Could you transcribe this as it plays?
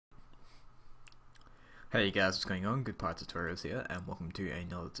Hey guys, what's going on? Goodbye Tutorials here, and welcome to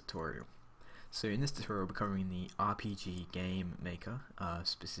another tutorial. So in this tutorial we're covering the RPG game maker,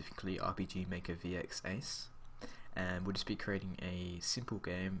 specifically RPG Maker VX Ace, and we'll just be creating a simple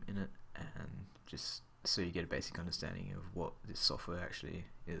game in it, and just so you get a basic understanding of what this software actually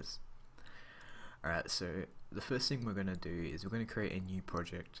is. Alright, so the first thing we're going to do is we're going to create a new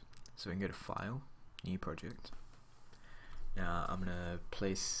project. So we can go to File, New Project. Now I'm gonna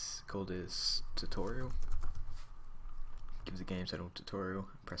call this tutorial. Give the game title tutorial.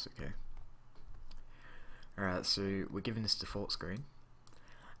 Press OK. Alright, so we're given this default screen.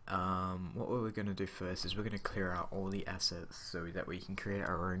 What we're gonna do first is we're gonna clear out all the assets so that we can create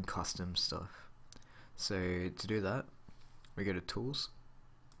our own custom stuff. So to do that, we go to Tools,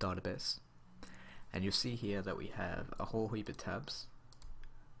 Database, and you'll see here that we have a whole heap of tabs.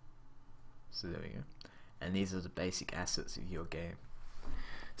 So there we go. And these are the basic assets of your game.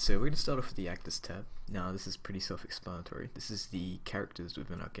 So we're going to start off with the Actors tab. Now this is pretty self-explanatory. This is the characters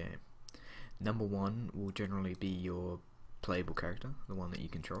within our game. Number one will generally be your playable character, the one that you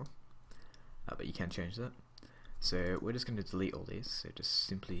control, but you can change that. So we're just going to delete all these. So just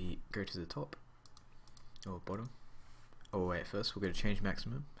simply go to the top or bottom. Oh wait, first we're going to change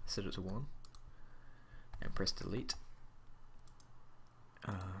maximum, set it to 1, and press delete.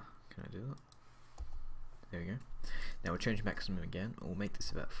 Can I do that? There we go. Now we'll change maximum again, and we'll make this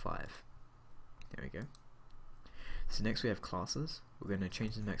about 5. There we go. So next we have classes. We're going to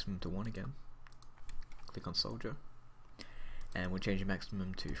change the maximum to 1 again. Click on soldier, and we'll change the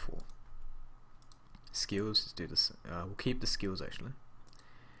maximum to 4. Skills, let's do this. We'll keep the skills actually.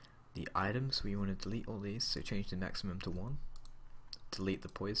 The items, we want to delete all these, so change the maximum to 1. Delete the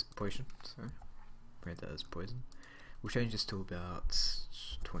poison. Sorry, read that as poison. We'll change this to about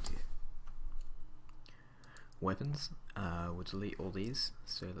 20. Weapons, we'll delete all these,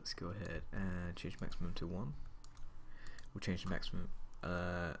 so let's go ahead and change maximum to 1. We'll change the maximum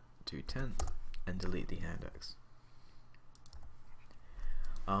to 10 and delete the hand axe.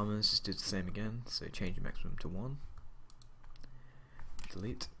 Armors, just do the same again, so change the maximum to 1,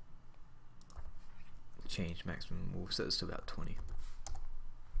 delete, change maximum, we'll set this to about 20.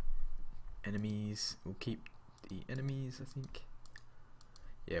 Enemies, we'll keep the enemies, I think.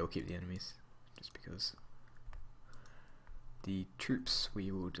 Yeah, we'll keep the enemies, just because. The troops,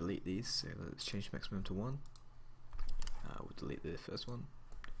 we will delete these, so let's change maximum to 1. We'll delete the first one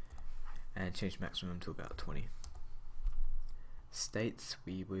and change maximum to about 20. States,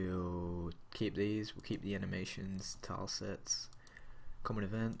 we will keep these, we'll keep the animations, tile sets, common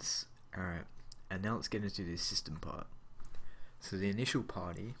events. Alright, and now let's get into the system part. So the initial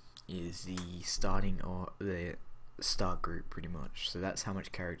party is the starting or the start group pretty much, so that's how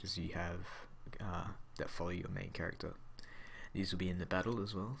much characters you have that follow your main character. These will be in the battle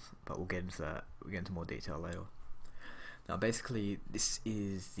as well, but we'll get into that. We'll get into more detail later. Now, basically, this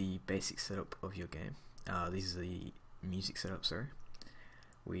is the basic setup of your game. These are the music setup. Sorry,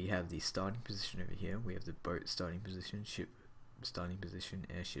 we have the starting position over here. We have the boat starting position, ship starting position,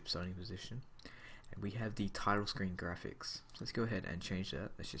 airship starting position, and we have the title screen graphics. So let's go ahead and change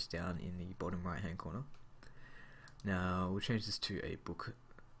that. That's just down in the bottom right-hand corner. Now we'll change this to a book.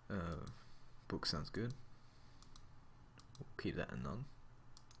 Book sounds good. We'll keep that in none,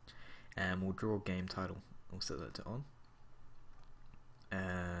 and we'll draw game title. We'll set that to on,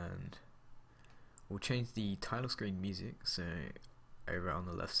 and we'll change the title screen music. So over on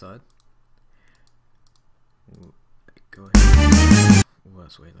the left side, we'll go ahead. Oh,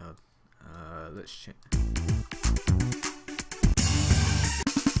 that's way loud. Let's change.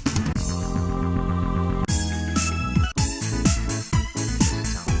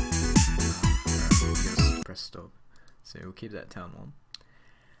 Press stop. So we'll keep that town one.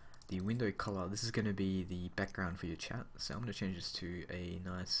 The window color, this is going to be the background for your chat, so I'm going to change this to a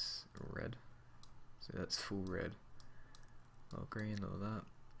nice red. So that's full red. A little green, a little that.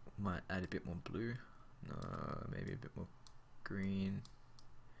 Might add a bit more blue. No, maybe a bit more green.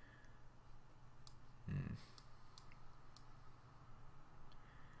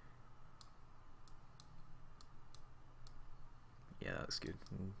 Yeah, that's good.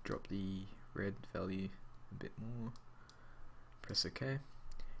 We'll drop the red value a bit more. Press OK,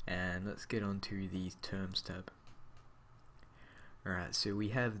 and let's get on to the terms tab. Alright, so we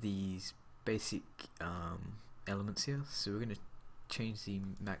have these basic elements here, so we're going to change the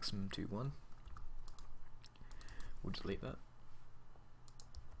maximum to 1. We'll delete that.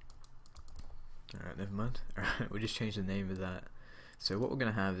 Alright, never mind. Alright, we'll just change the name of that. So what we're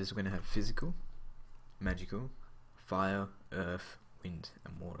going to have is we're going to have physical, magical, fire, earth, wind,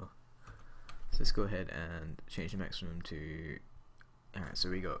 and water. So let's go ahead and change the maximum to. Alright, so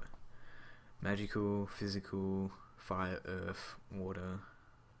we got magical, physical, fire, earth, water,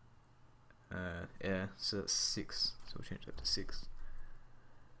 air. So that's 6. So we'll change that to 6.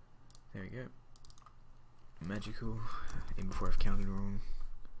 There we go. Magical. Even before I've counted wrong.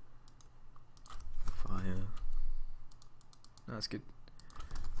 Fire. No, that's good.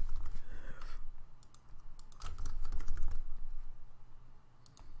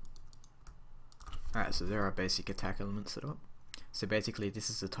 Alright, so there are basic attack elements set up. So basically this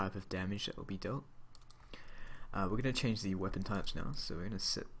is the type of damage that will be dealt. We're going to change the weapon types now, so we're going to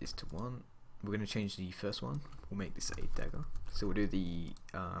set this to 1. We're going to change the first one, we'll make this a dagger. So we'll do the,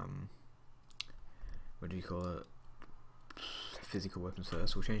 what do you call it, physical weapons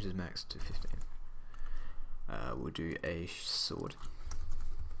first. We'll change the max to 15. We'll do a sword,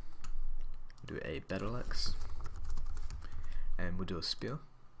 we'll do a battle axe, and we'll do a spear.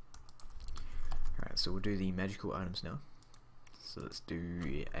 Alright, so we'll do the magical items now. So let's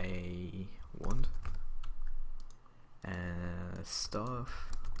do a wand, and a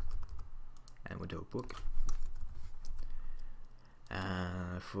staff, and we'll do a book.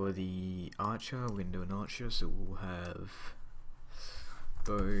 For the archer, we're going to do an archer, so we'll have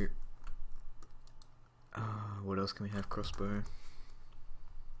bow. What else can we have? Crossbow.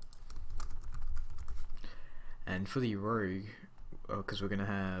 And for the rogue, because we're going to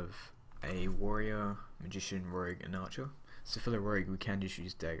have a warrior, magician, rogue, and archer. So for the rogue, we can just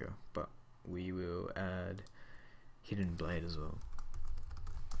use dagger, but we will add hidden blade as well.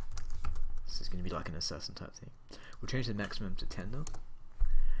 So it's going to be like an assassin type thing. We'll change the maximum to 10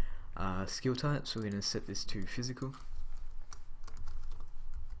 now. Skill types, we're going to set this to physical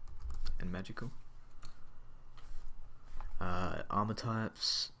and magical. Armor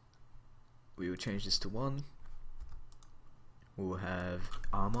types, we will change this to 1. We'll have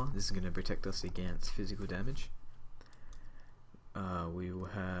armor. This is going to protect us against physical damage. We will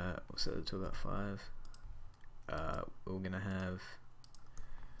have, we'll set it to about 5. We're going to have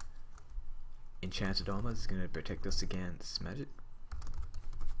enchanted armor. This is going to protect us against magic.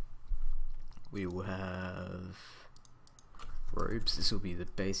 We will have robes. This will be the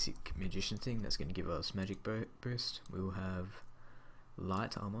basic magician thing that's going to give us magic boost. We will have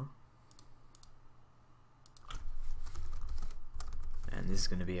light armor, and this is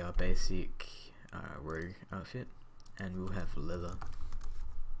going to be our basic rogue outfit, and we'll have leather.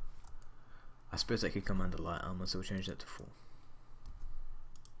 I suppose that could come under light armor, so we'll change that to 4.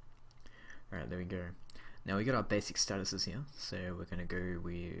 Alright, there we go. Now we got our basic statuses here, so we're going to go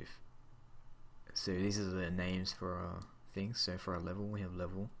with, so these are the names for our things. So for our level, we have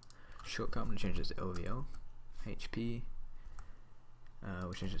level. Shortcut, I'm going to change it to LVL. HP,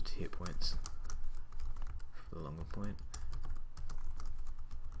 we'll change it to hit points for the longer point.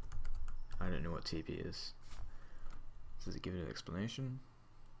 I don't know what TP is. Does it give it an explanation?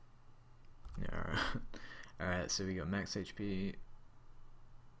 No. Alright, so we got max HP.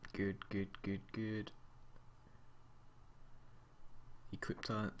 Good. Equip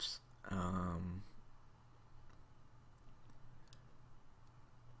types.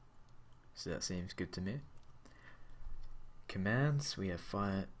 So that seems good to me. Commands, we have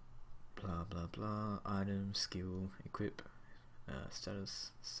fight, blah blah blah, item, skill, equip,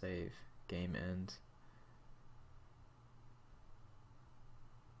 status, save, game end.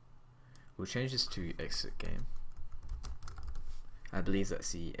 We'll change this to exit game. I believe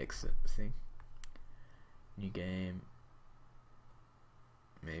that's the exit thing. New game,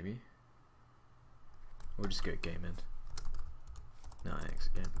 maybe. We'll just go game end. No,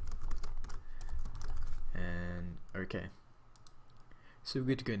 exit game. And okay. So we're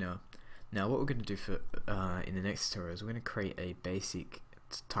good to go now. Now what we're going to do for in the next tutorial is we're going to create a basic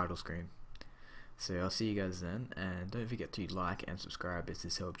title screen. So I'll see you guys then, and don't forget to like and subscribe if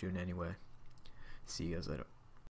this helped you in any way. See you guys later.